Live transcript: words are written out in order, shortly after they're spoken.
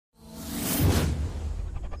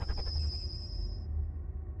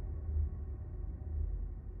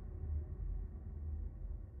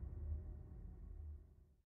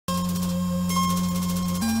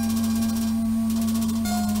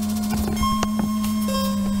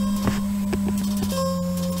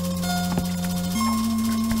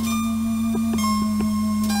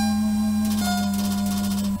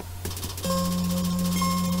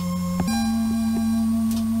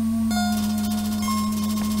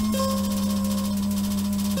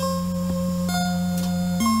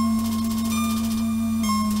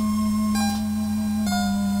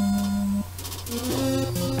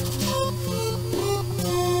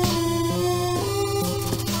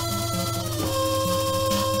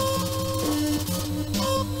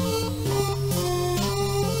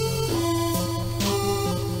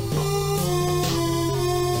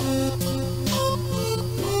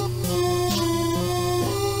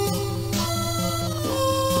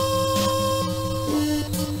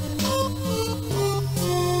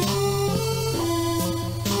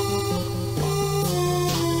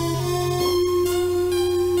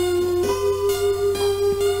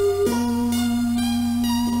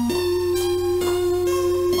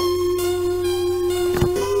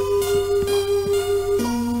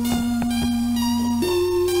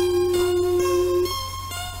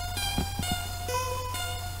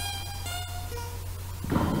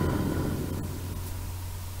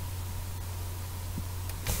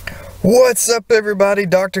What's up everybody,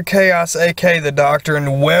 Dr. Chaos aka the Doctor,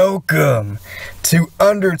 and welcome to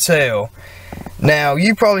Undertale. Now,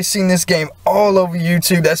 you've probably seen this game all over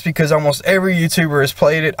YouTube. That's because almost every YouTuber has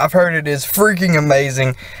played it. I've heard it is freaking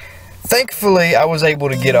amazing. Thankfully, I was able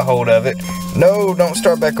to get a hold of it. No, don't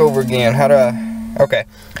start back over again. How do I... Okay.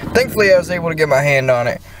 Thankfully, I was able to get my hand on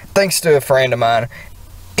it, thanks to a friend of mine.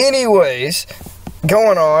 Anyways,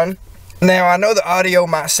 going on. Now, I know the audio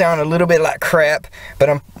might sound a little bit like crap, but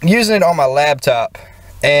I'm using it on my laptop,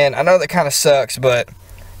 and I know that kind of sucks, but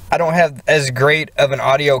I don't have as great of an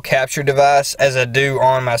audio capture device as I do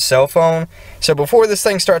on my cell phone. So before this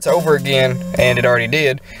thing starts over again, and it already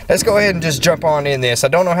did, let's go ahead and just jump on in this. I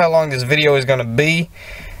don't know how long this video is going to be.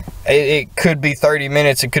 It could be 30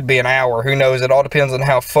 minutes, it could be an hour, who knows. It all depends on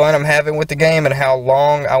how fun I'm having with the game and how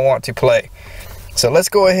long I want to play. So let's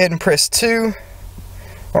go ahead and press 2.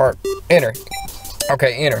 Or enter.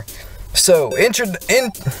 Okay, enter. So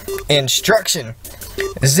instruction.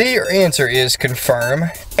 Z or enter is confirm.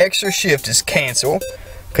 X or shift is cancel.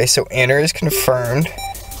 Okay, so enter is confirmed.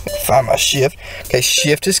 Find my shift. Okay,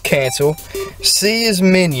 shift is cancel. C is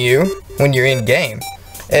menu when you're in game.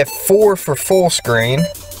 F4 for full screen.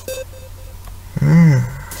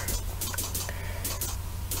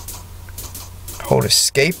 Hold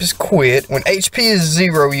escape is quit. When HP is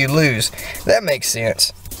 0, you lose. That makes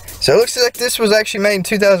sense. So it looks like this was actually made in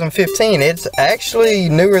 2015. It's actually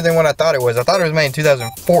newer than what I thought it was. I thought it was made in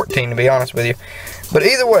 2014, to be honest with you. But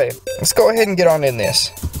either way, let's go ahead and get on in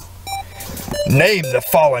this. Name the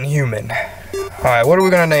fallen human. Alright, what are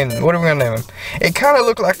we gonna name him? It kind of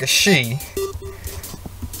looked like a she,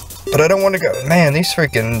 but I don't want to go. Man, these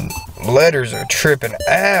freaking letters are tripping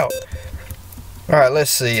out. Alright,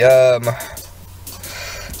 let's see.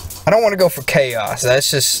 I don't want to go for chaos.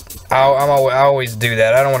 That's just, I always do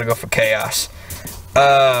that. I don't want to go for chaos.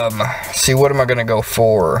 See, what am I going to go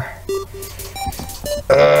for?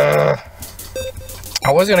 I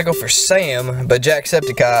was going to go for Sam, but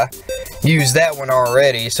Jacksepticeye used that one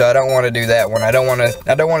already, so I don't want to do that one. I don't want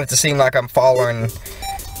it to seem like I'm following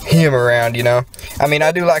him around, you know? I mean,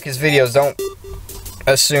 I do like his videos. Don't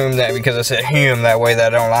assume that because I said him that way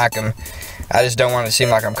that I don't like him. I just don't want it to seem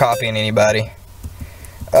like I'm copying anybody.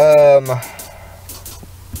 I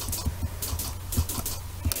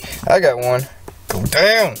got one. Go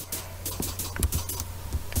down.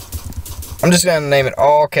 I'm just gonna name it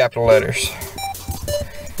all capital letters.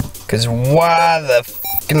 Cause why the f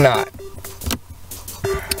not?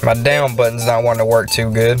 My down button's not wanting to work too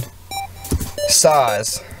good.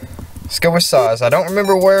 Size. Let's go with size. I don't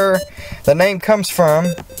remember where the name comes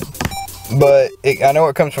from, but I know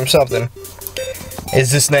it comes from something.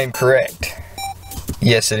 Is this name correct?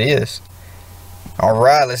 Yes, it is.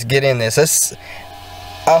 Alright, let's get in this.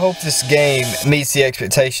 I hope this game meets the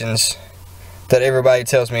expectations that everybody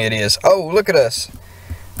tells me it is. Oh, look at us.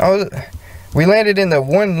 Oh, we landed in the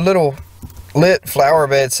one little lit flower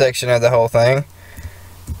bed section of the whole thing.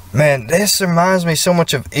 Man, this reminds me so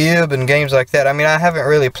much of Ib and games like that. I mean, I haven't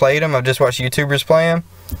really played them. I've just watched YouTubers play them.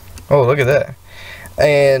 Oh, look at that.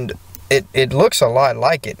 And it looks a lot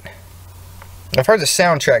like it. I've heard the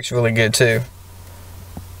soundtrack's really good, too.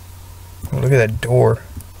 Look at that door.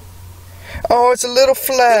 Oh, it's a little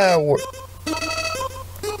flower.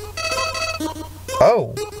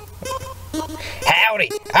 Oh. Howdy,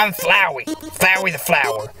 I'm Flowey. Flowey the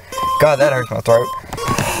flower. God, that hurts my throat.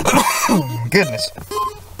 Goodness.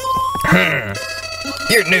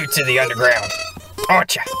 You're new to the underground,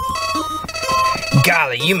 aren't you?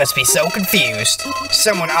 Golly, you must be so confused.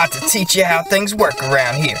 Someone ought to teach you how things work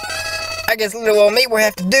around here. I guess little old me will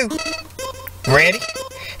have to do. Ready?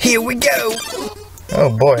 Here we go. Oh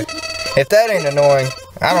boy. If that ain't annoying,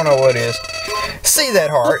 I don't know what is. See that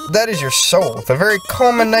heart? That is your soul. The very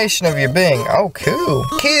culmination of your being. Oh, cool.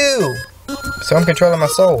 Cool. So I'm controlling my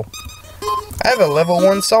soul. I have a level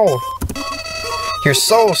 1 soul. Your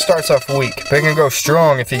soul starts off weak, but it can grow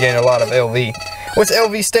strong if you gain a lot of LV. What's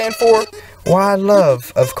LV stand for? Why,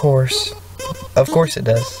 love, of course. Of course it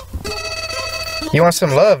does. You want some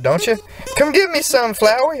love, don't you? Come give me some,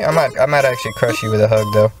 Flowey. I might actually crush you with a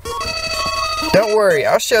hug, though. Don't worry,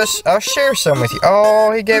 I'll share some with you.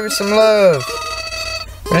 Oh, he gave her some love.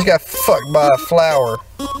 I just got fucked by a flower.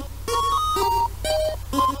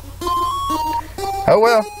 Oh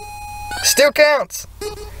well, still counts.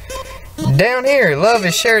 Down here, love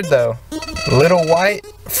is shared though. Little white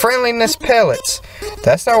friendliness pellets.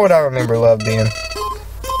 That's not what I remember love being.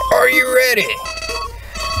 Are you ready?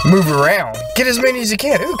 Move around. Get as many as you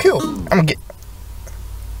can. Ooh, cool. I'm gonna get...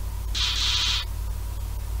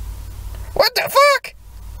 What the fuck?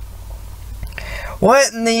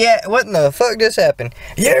 What in the fuck just happened?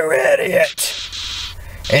 You idiot!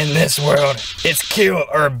 In this world, it's kill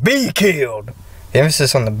or be killed. The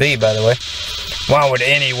emphasis on the be, by the way. Why would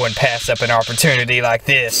anyone pass up an opportunity like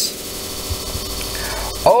this?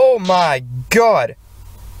 Oh my god.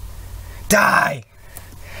 Die.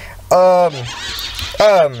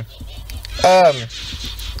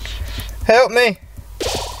 Help me.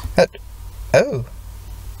 Oh.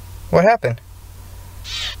 What happened?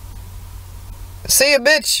 See ya,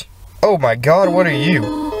 bitch. Oh my god, what are you?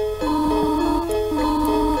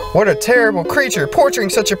 What a terrible creature, torturing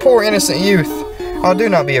such a poor innocent youth. Oh, do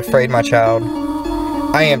not be afraid, my child.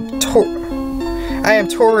 I am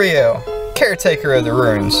Toriel, caretaker of the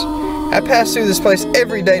ruins. I pass through this place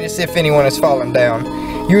every day to see if anyone has fallen down.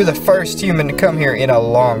 You're the first human to come here in a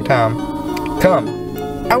long time. Come,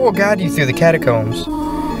 I will guide you through the catacombs.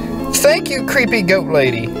 Thank you, creepy goat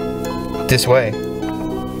lady. This way.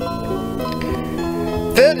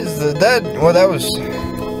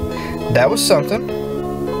 That was something.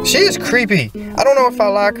 She is creepy. I don't know if I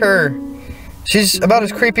like her. She's about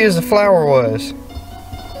as creepy as the flower was.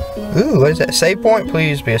 Ooh, what is that? Save point?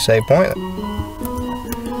 Please be a save point.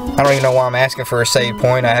 I don't even know why I'm asking for a save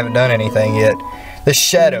point. I haven't done anything yet. The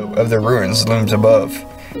shadow of the ruins looms above,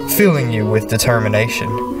 filling you with determination.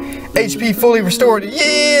 HP fully restored.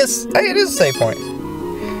 Yes! Hey, it is a save point.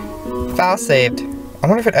 File saved. I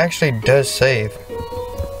wonder if it actually does save.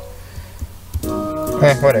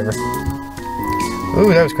 Whatever.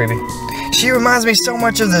 Ooh, that was creepy. She reminds me so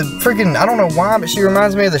much of the freaking, I don't know why, but she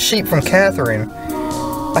reminds me of the sheep from Catherine.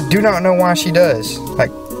 I do not know why she does. Like,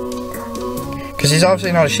 because she's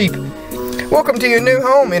obviously not a sheep. Welcome to your new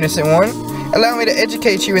home, innocent one. Allow me to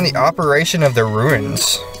educate you in the operation of the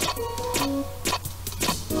ruins.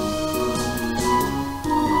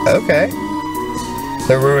 Okay.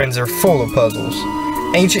 The ruins are full of puzzles.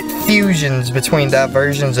 Ancient fusions between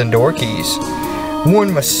diversions and door keys.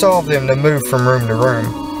 One must solve them to move from room to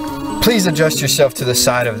room. Please adjust yourself to the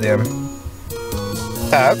side of them.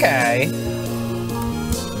 Okay.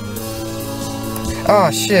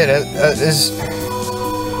 Oh shit,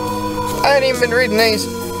 I ain't even been reading these.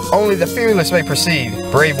 Only the fearless may perceive.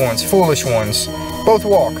 Brave ones, foolish ones. Both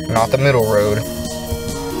walk, not the middle road.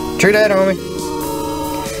 True that, homie.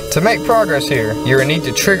 To make progress here, you will need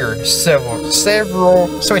to trigger several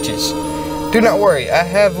switches. Do not worry, I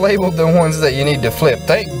have labeled the ones that you need to flip.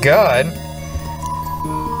 Thank God.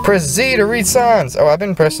 Press Z to read signs. Oh, I've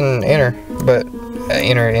been pressing enter, but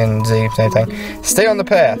enter and Z, same thing. Stay on the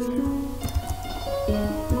path.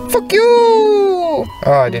 Fuck you! Oh,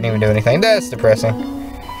 I didn't even do anything. That's depressing.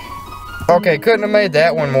 Okay, couldn't have made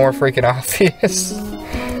that one more freaking obvious.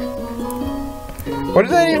 What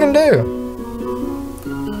did that even do?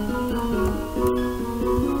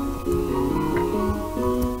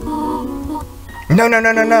 No.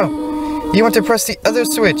 You want to press the other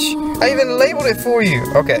switch. I even labeled it for you.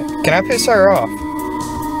 Okay, can I piss her off?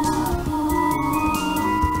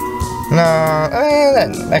 No,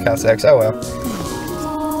 that kind of sucks. Oh well.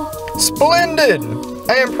 Splendid!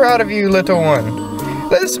 I am proud of you, little one.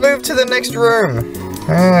 Let's move to the next room.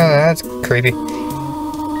 That's creepy.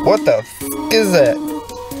 What the f is that?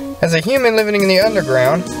 As a human living in the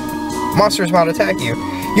underground, monsters might attack you.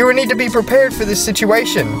 You will need to be prepared for this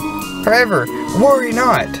situation. However, worry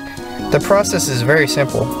not. The process is very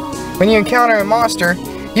simple. When you encounter a monster,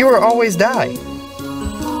 you will always die.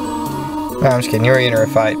 No, I'm just kidding. You're in a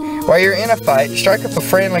fight. While you're in a fight, strike up a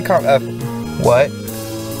friendly what?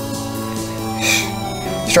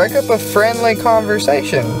 Strike up a friendly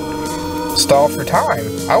conversation. Stall for time.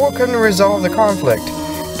 I will come to resolve the conflict.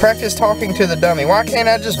 Practice talking to the dummy. Why can't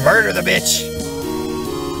I just murder the bitch?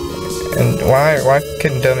 And why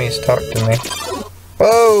couldn't dummies talk to me?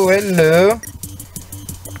 Oh, hello.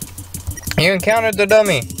 You encountered the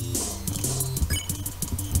dummy.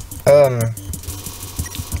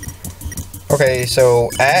 Okay, so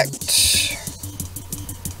act.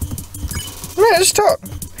 Man, just talk.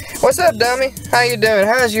 What's up, dummy? How you doing?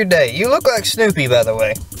 How's your day? You look like Snoopy, by the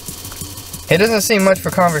way. It doesn't seem much for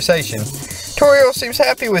conversation. Toriel seems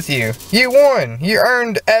happy with you. You won. You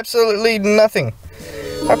earned absolutely nothing.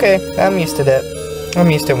 Okay, I'm used to that.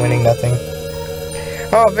 I'm used to winning nothing.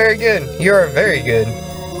 Oh, very good. You are very good.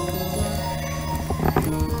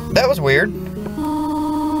 That was weird.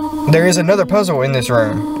 There is another puzzle in this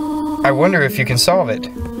room. I wonder if you can solve it.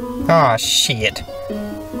 Ah, shit.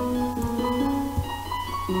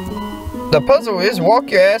 The puzzle is walk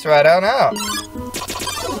your ass right on out.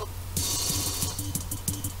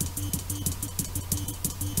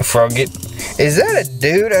 Frogget. Is that a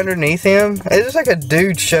dude underneath him? It's just like a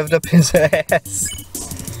dude shoved up his ass.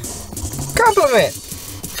 Compliment.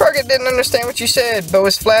 Frogget didn't understand what you said, but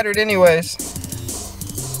was flattered anyways.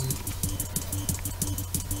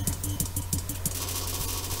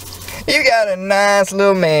 You got a nice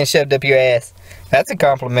little man shoved up your ass. That's a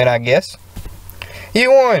compliment, I guess.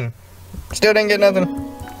 You won. Still didn't get nothing.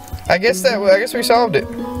 I guess we solved it.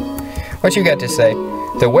 What you got to say?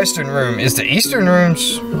 The Western Room is the Eastern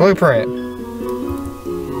Room's blueprint.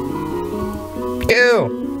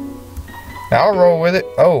 Ew. I'll roll with it.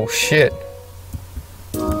 Oh shit.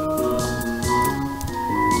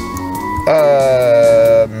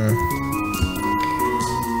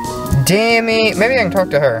 Damn it. Maybe I can talk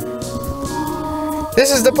to her.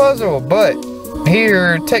 This is the puzzle, but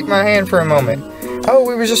here, take my hand for a moment. Oh,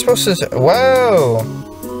 we were just supposed to. Whoa.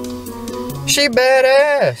 She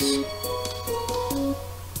badass.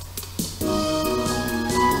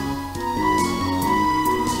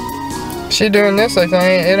 She doing this like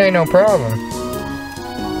it ain't no problem.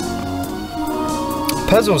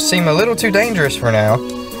 Puzzles seem a little too dangerous for now.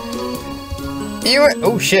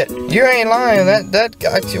 Oh shit! You ain't lying. That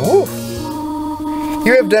got you. Oof.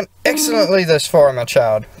 You have done excellently thus far, my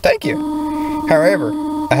child. Thank you. However,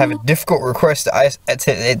 I have a difficult request to ask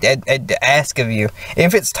of you.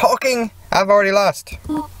 If it's talking, I've already lost.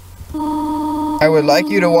 I would like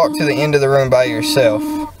you to walk to the end of the room by yourself.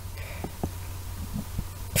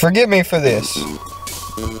 Forgive me for this.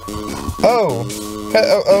 Oh,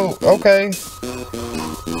 okay.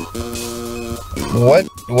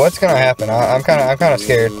 What's gonna happen? I'm kind of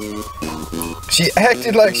scared. She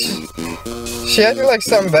acted like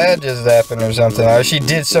something bad just happened or something. Or she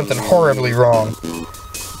did something horribly wrong.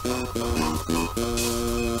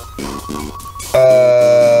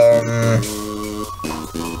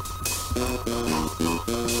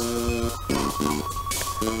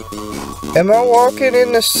 Am I walking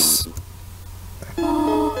in this?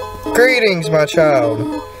 Greetings, my child.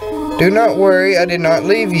 Do not worry, I did not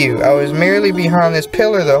leave you. I was merely behind this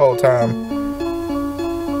pillar the whole time.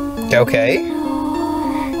 Okay.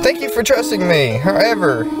 Thank you for trusting me.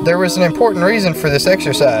 However, there was an important reason for this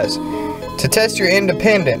exercise. To test your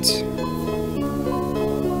independence.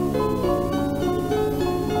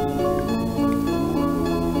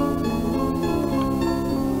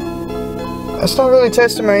 That's not really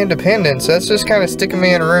testing my independence. That's just kind of sticking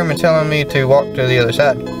me in a room and telling me to walk to the other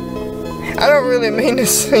side. I don't really mean to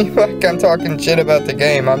seem like I'm talking shit about the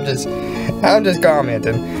game. I'm just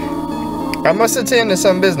commenting. I must attend to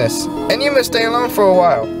some business, and you must stay alone for a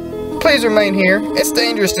while. Please remain here. It's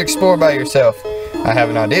dangerous to explore by yourself. I have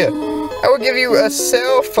an idea. I will give you a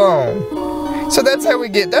cell phone. So that's how we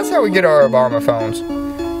get our Obama phones.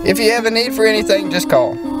 If you have a need for anything, just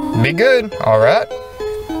call. Be good, alright?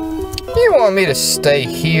 You want me to stay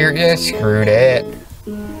here? Yeah, screw that.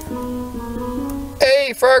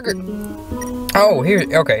 Hey, Frogger. Oh, here,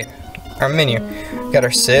 okay. Our menu. Got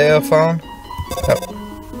our cell phone. Oh.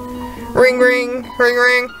 Ring, ring, ring,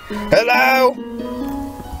 ring. Hello?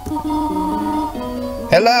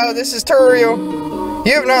 Hello, this is Turiel.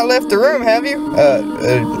 You have not left the room, have you? No.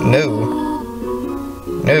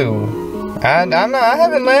 No. I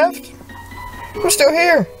haven't left. I'm still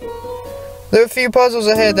here. There are a few puzzles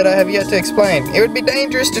ahead that I have yet to explain. It would be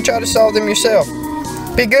dangerous to try to solve them yourself.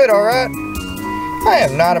 Be good, alright? I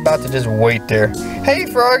am not about to just wait there. Hey,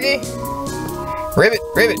 Froggy! Ribbit,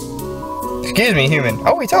 Ribbit! Excuse me, human.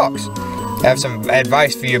 Oh, he talks. I have some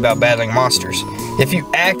advice for you about battling monsters. If you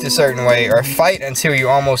act a certain way or fight until you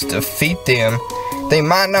almost defeat them, they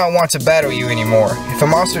might not want to battle you anymore. If a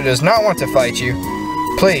monster does not want to fight you,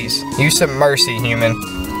 please, use some mercy, human.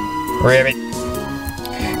 Ribbit.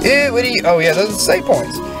 Ew, what do you... Oh yeah, those are the save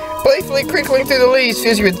points. Playfully crinkling through the leaves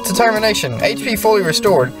fills you with determination. HP fully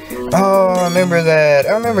restored. Oh, I remember that.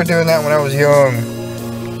 I remember doing that when I was young.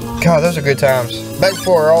 God, those are good times. Back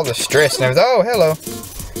before all the stress and everything. Oh, hello.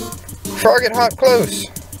 Frogget, hop close.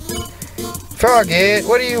 Frogget,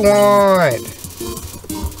 what do you want?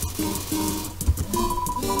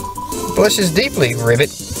 Blushes deeply,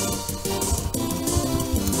 Ribbit.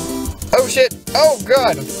 Oh shit. Oh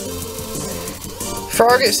god.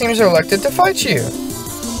 Frogget seems reluctant to fight you.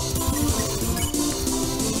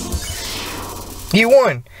 You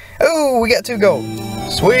won. Oh, we got 2 gold.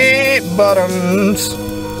 Sweet bottoms.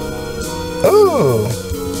 Ooh.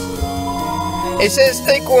 It says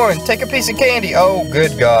take one. Take a piece of candy. Oh,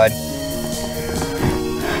 good God.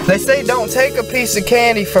 They say don't take a piece of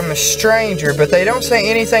candy from a stranger, but they don't say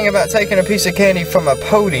anything about taking a piece of candy from a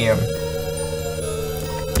podium.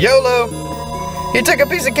 YOLO. You took a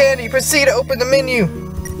piece of candy. Proceed to open the menu.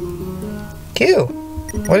 Kill.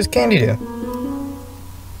 What does candy do?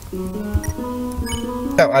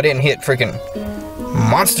 Oh, I didn't hit freaking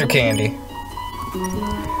monster candy.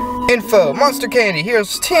 Info. Monster candy.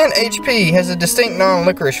 Here's 10 HP. Has a distinct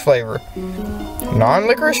non-licorice flavor.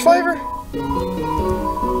 Non-licorice flavor?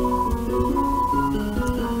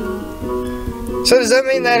 So does that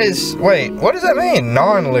mean that is... Wait, what does that mean?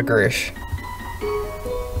 Non-licorice.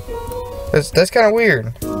 That's kind of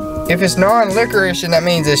weird. If it's non-licorice, then that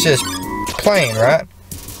means it's just plain, right?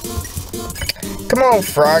 Come on,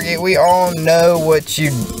 Froggy. We all know what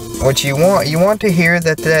you want. You want to hear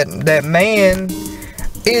that man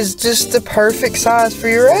is just the perfect size for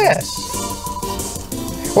your ass.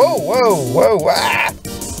 Whoa, whoa, whoa, ah!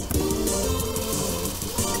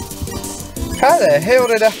 How the hell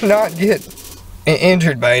did I not get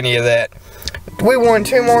injured by any of that? We won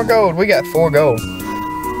 2 more gold. We got 4 gold.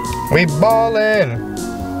 We ballin'.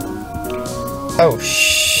 Oh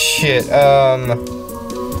shit. I'm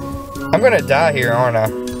gonna die here, aren't I?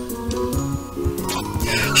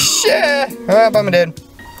 Shit. Oh, I'm dead.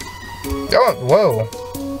 Oh, whoa.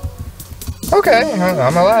 Okay,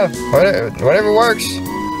 I'm alive. Whatever works.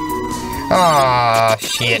 Ah,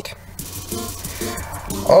 shit.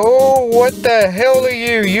 Oh, what the hell are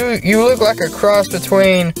you? You look like a cross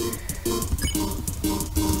between...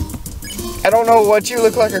 I don't know what you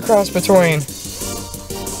look like a cross between.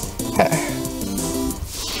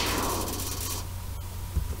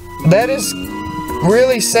 That is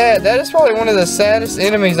really sad. That is probably one of the saddest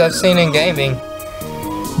enemies I've seen in gaming.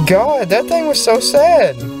 God, that thing was so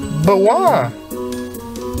sad. But why?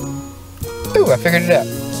 Ooh, I figured it out.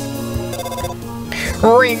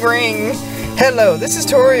 Ring, ring. Hello, this is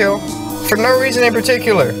Torio. For no reason in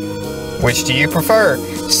particular. Which do you prefer?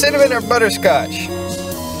 Cinnamon or butterscotch?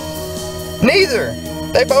 Neither.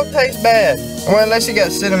 They both taste bad. Well, unless you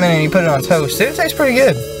got cinnamon and you put it on toast. It tastes pretty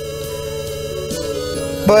good.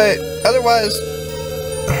 But otherwise...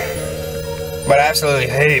 But I absolutely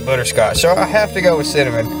hate butterscotch. So I have to go with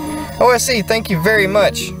cinnamon. OSC, thank you very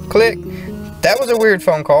much. Click. That was a weird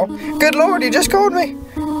phone call. Good lord, you just called me.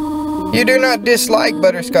 You do not dislike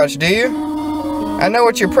butterscotch, do you? I know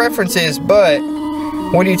what your preference is, but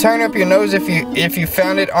would you turn up your nose if you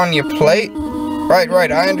found it on your plate?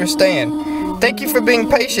 Right, I understand. Thank you for being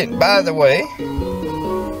patient, by the way.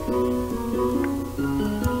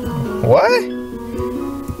 What?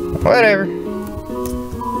 Whatever.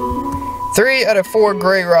 3 out of 4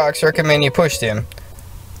 gray rocks recommend you push them.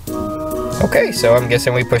 Okay, so I'm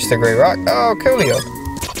guessing we push the gray rock. Oh, coolio.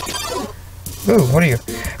 Ooh, what are you?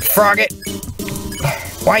 Frog it!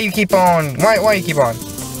 Why you keep on? Why you keep on?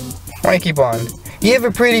 Why you keep on? You have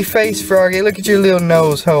a pretty face, Froggy. Look at your little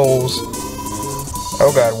nose holes.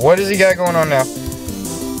 Oh god, what does he got going on now?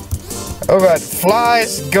 Oh god,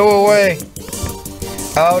 flies, go away.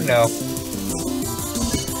 Oh no.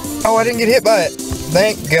 Oh, I didn't get hit by it.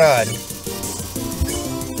 Thank god.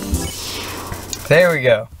 There we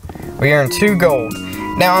go. We earned 2 gold.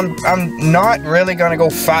 Now, I'm not really gonna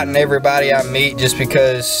go fighting everybody I meet just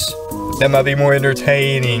because that might be more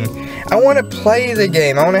entertaining. I want to play the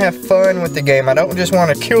game. I want to have fun with the game. I don't just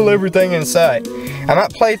want to kill everything in sight. I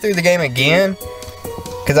might play through the game again,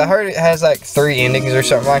 because I heard it has like 3 endings or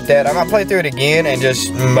something like that. I might play through it again and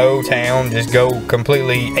just mow town, just go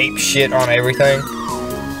completely ape shit on everything.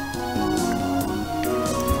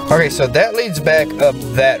 Okay, so that leads back up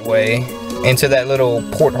that way into that little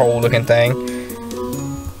porthole looking thing.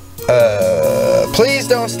 Please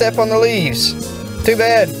don't step on the leaves. Too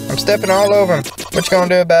bad. I'm stepping all over them. What you gonna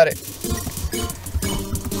do about it?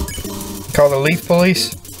 Call the leaf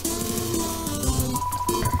police?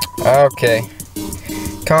 Okay.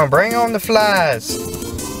 Come on, bring on the flies.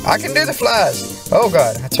 I can do the flies. Oh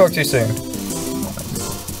god, I talked too soon.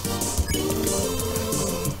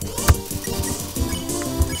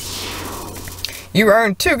 You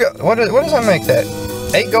earned 2 gold. What does that make that?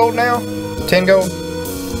 8 gold now? 10 gold?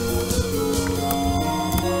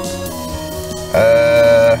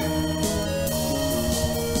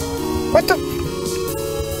 What the?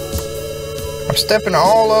 I'm stepping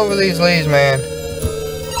all over these leaves, man.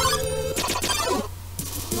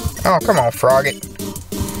 Oh, come on, Frogget.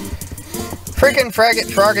 Freaking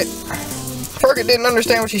Fragget, Frogget. Frogget didn't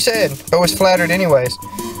understand what she said, but was flattered anyways.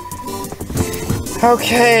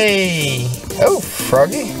 Okay. Oh,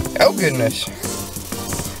 Froggy. Oh, goodness.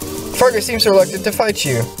 Frogget seems reluctant to fight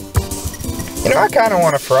you. You know, I kind of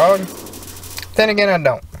want a frog. Then again, I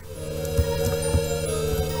don't.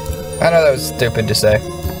 I know that was stupid to say.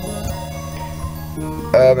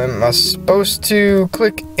 Am I supposed to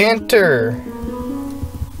click enter?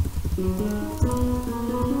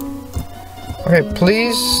 Okay,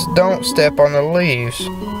 please don't step on the leaves.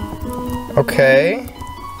 Okay.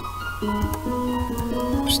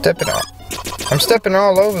 I'm stepping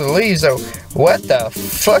all over the leaves though. What the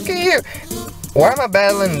fuck are you? Why am I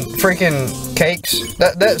battling freaking cakes?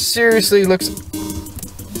 That seriously looks...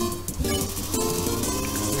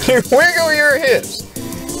 Wiggle your hips.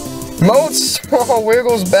 Mold small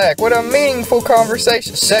wiggles back. What a meaningful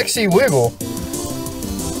conversation. Sexy wiggle.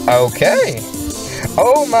 Okay.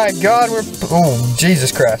 Oh my god, oh,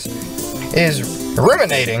 Jesus Christ. Is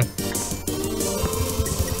ruminating.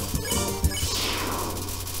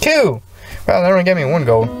 Two. Wow, that only gave me 1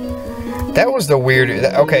 gold. That was the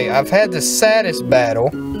weirdest. Okay, I've had the saddest battle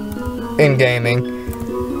in gaming.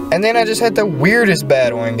 And then I just had the weirdest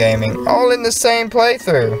battle in gaming. All in the same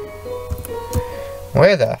playthrough.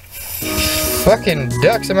 Where the fucking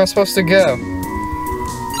ducks am I supposed to go?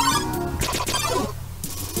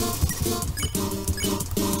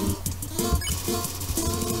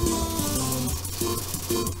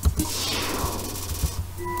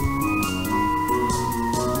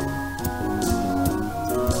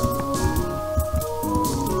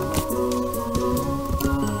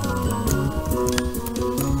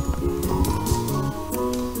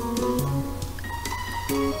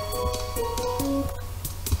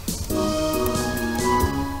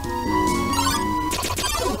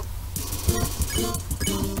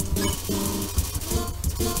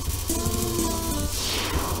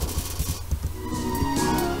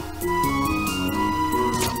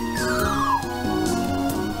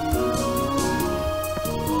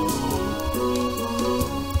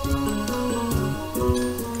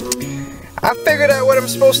 I figured out what I'm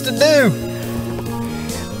supposed to do.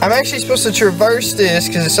 I'm actually supposed to traverse this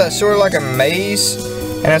because it's sort of like a maze.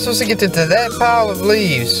 And I'm supposed to get to that pile of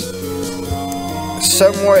leaves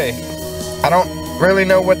some way. I don't really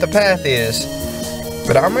know what the path is.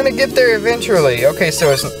 But I'm going to get there eventually. Okay,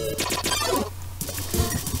 so it's...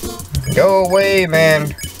 Go away,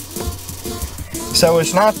 man. So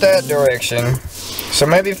it's not that direction. So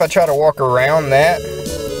maybe if I try to walk around that...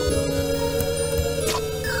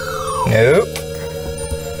 Nope.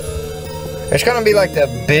 It's gonna be like the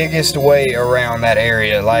biggest way around that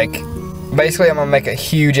area. Like, basically I'm gonna make a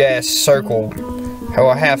huge ass circle.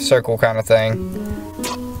 Or a half circle kind of thing.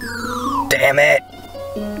 Damn it.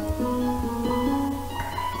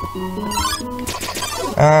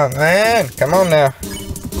 Oh man, come on now.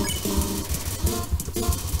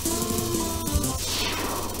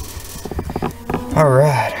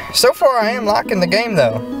 Alright. So far I am liking the game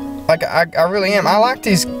though. Like, I really am. I like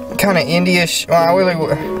these kind of indie-ish, well, I really,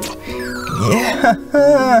 yeah,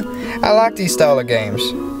 I like these style of games.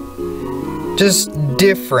 Just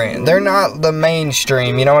different. They're not the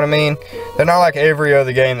mainstream, you know what I mean? They're not like every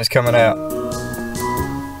other game that's coming out.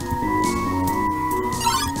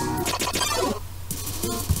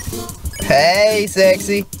 Hey,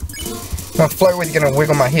 sexy. I'm gonna flirt with you, gonna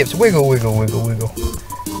wiggle my hips. Wiggle, wiggle, wiggle, wiggle.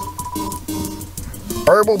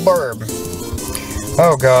 Burble burb.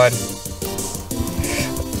 Oh, God.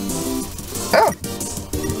 Oh.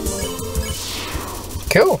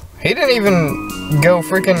 Cool. He didn't even go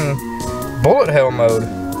freaking bullet hell mode.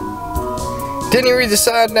 Didn't he read the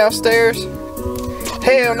sign downstairs?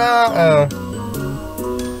 Hell no. Oh.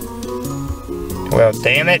 Well,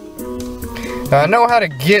 damn it. Now, I know how to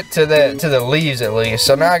get to the leaves at least.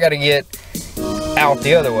 So now I gotta get out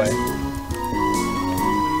the other way.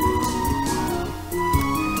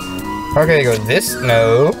 Okay, go this.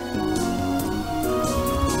 No.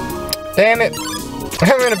 Damn it.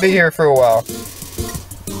 I'm gonna be here for a while.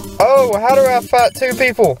 Oh, how do I fight 2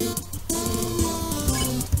 people?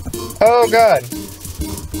 Oh, God.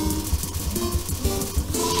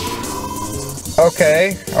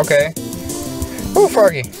 Okay, okay. Ooh,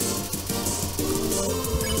 Froggy.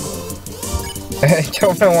 I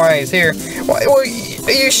don't know why he's here. Well,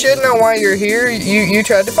 you should know why you're here. You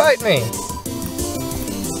tried to fight me.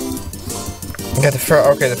 Got the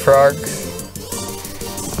frog. Okay, the frog.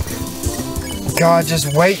 God,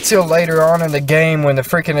 just wait till later on in the game when the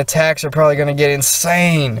freaking attacks are probably gonna get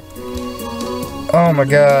insane. Oh my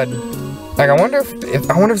God. Like, I wonder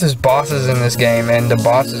if there's bosses in this game, and the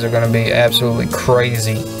bosses are gonna be absolutely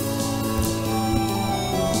crazy.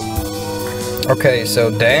 Okay, so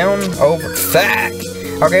down, over, back.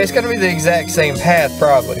 Okay, it's gonna be the exact same path,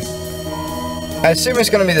 probably. I assume it's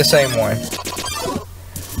gonna be the same one.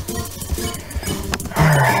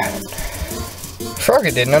 Alright. Froggy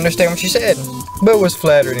didn't understand what she said, but was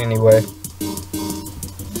flattered anyway.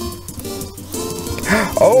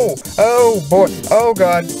 Oh, oh boy, oh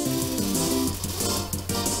God.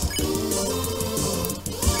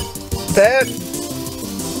 That,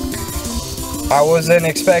 I wasn't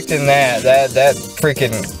expecting that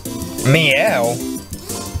freaking meow.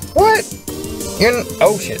 What?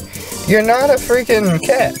 Oh shit. You're not a freaking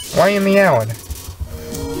cat. Why are you meowing?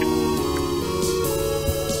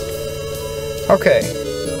 Okay.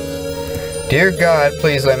 Dear God,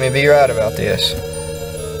 please let me be right about this.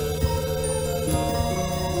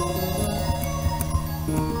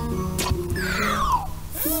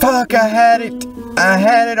 Fuck, I had it. I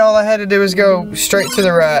had it. All I had to do was go straight to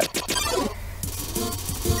the right.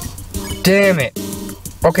 Damn it.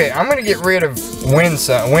 Okay, I'm gonna get rid of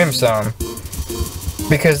Whimsum.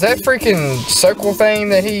 Because that freaking circle thing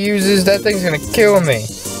that he uses, that thing's gonna kill me.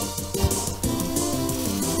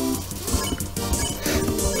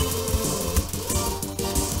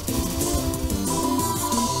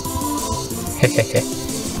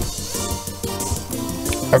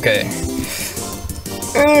 Okay.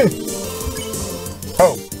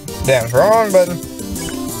 Oh, damn, wrong button.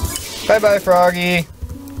 Bye-bye, Froggy.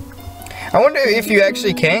 I wonder if you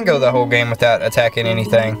actually can go the whole game without attacking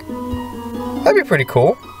anything. That'd be pretty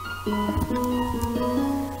cool.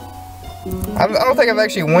 I don't think I've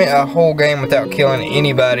actually went a whole game without killing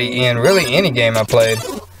anybody in really any game I played.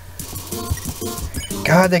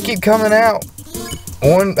 God, they keep coming out.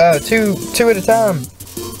 Two at a time.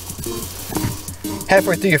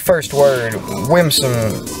 Halfway through your first word,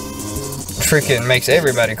 Whimsum freaking makes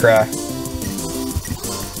everybody cry.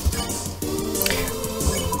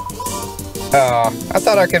 I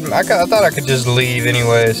thought I could just leave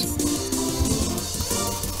anyways.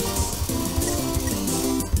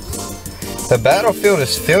 The battlefield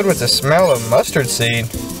is filled with the smell of mustard seed.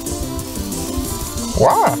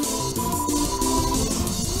 Why?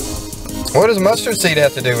 What does mustard seed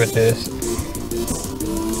have to do with this?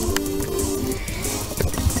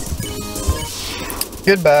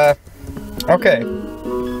 Goodbye. Okay.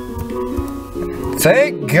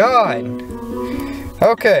 Thank God.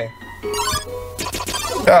 Okay.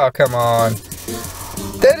 Oh, come on.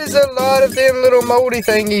 That is a lot of them little moldy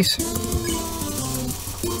thingies.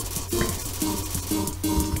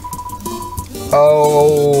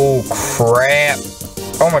 Oh, crap.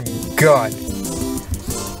 Oh, my God.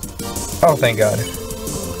 Oh, thank God.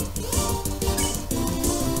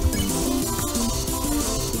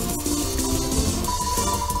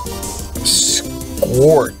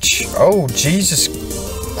 Scorch. Oh, Jesus.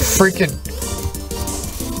 Freaking.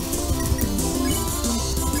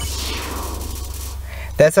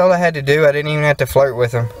 That's all I had to do. I didn't even have to flirt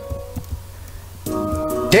with him.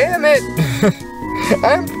 Damn it.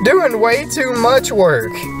 I'm doing way too much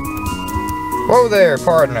work. Whoa there,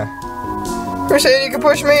 partner. Who said you could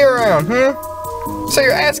push me around, So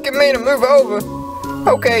you're asking me to move over?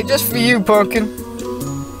 Okay, just for you, pumpkin.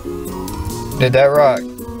 Did that rock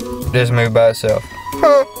just move by itself?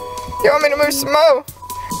 Huh? You want me to move some more?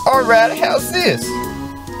 Alright, how's this?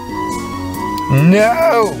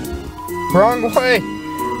 No! Wrong way.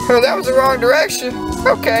 That was the wrong direction.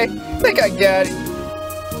 Okay, I think I got it.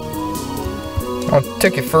 Oh,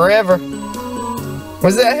 took it forever.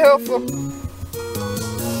 Was that helpful?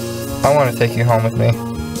 I want to take you home with me.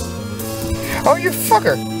 Oh, you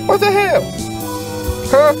fucker! What the hell?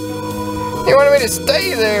 Huh? You wanted me to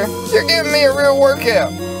stay there? You're giving me a real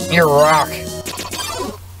workout. You rock.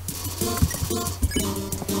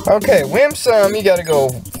 Okay, Whimsum, you gotta go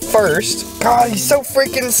first. God, he's so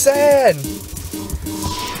freaking sad.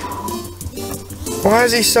 Why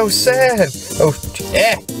is he so sad? Oh,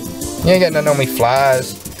 yeah. You ain't got nothing on me,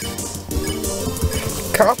 flies.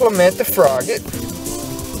 Compliment the frogget.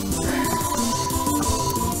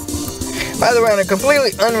 By the way, on a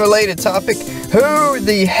completely unrelated topic, who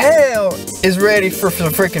the hell is ready for the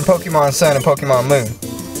freaking Pokemon Sun and Pokemon Moon?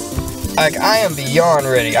 Like, I am beyond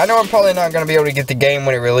ready. I know I'm probably not going to be able to get the game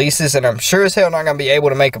when it releases, and I'm sure as hell not going to be able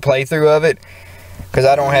to make a playthrough of it, because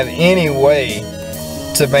I don't have any way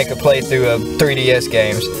to make a playthrough of 3DS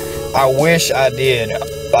games. I wish I did.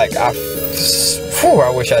 Like, I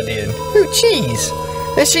wish I did. Ooh, cheese.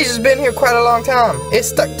 This cheese has been here quite a long time. It's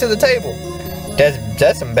stuck to the table.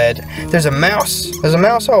 That's some bad. There's a mouse. There's a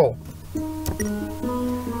mouse hole.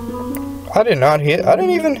 I did not hit. I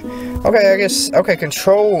didn't even. Okay, I guess. Okay,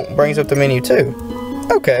 control brings up the menu too.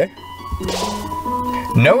 Okay.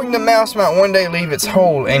 Knowing the mouse might one day leave its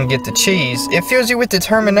hole and get the cheese, it fills you with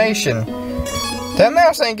determination. That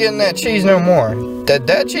mouse ain't getting that cheese no more.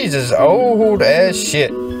 That cheese is old as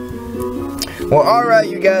shit. Well, alright,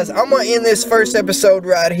 you guys. I'm going to end this first episode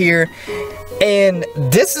right here. And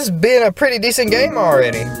this has been a pretty decent game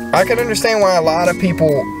already. I can understand why a lot of people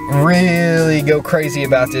really go crazy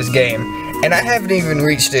about this game. And I haven't even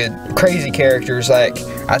reached the crazy characters. Like,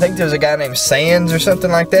 I think there's a guy named Sans or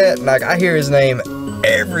something like that. Like, I hear his name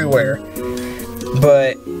everywhere.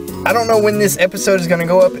 But I don't know when this episode is going to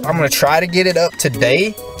go up. I'm going to try to get it up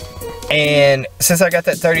today. And since I got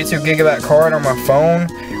that 32 gigabyte card on my phone,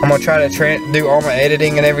 I'm going to try to do all my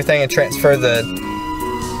editing and everything and transfer the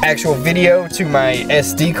actual video to my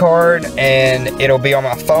SD card, and it'll be on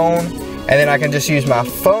my phone, and then I can just use my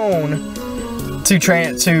phone to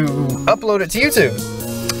upload it to YouTube.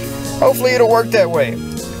 Hopefully it'll work that way.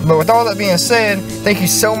 But with all that being said, thank you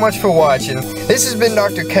so much for watching. This has been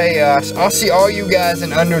Dr. Chaos. I'll see all you guys in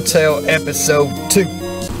Undertale Episode 2.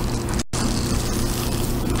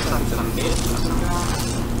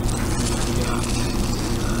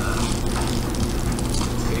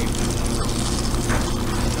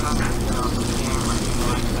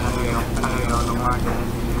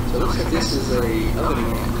 So it looks like this is a oven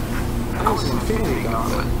man. I was in Infinity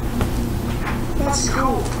Gauntlet. That's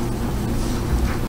cool.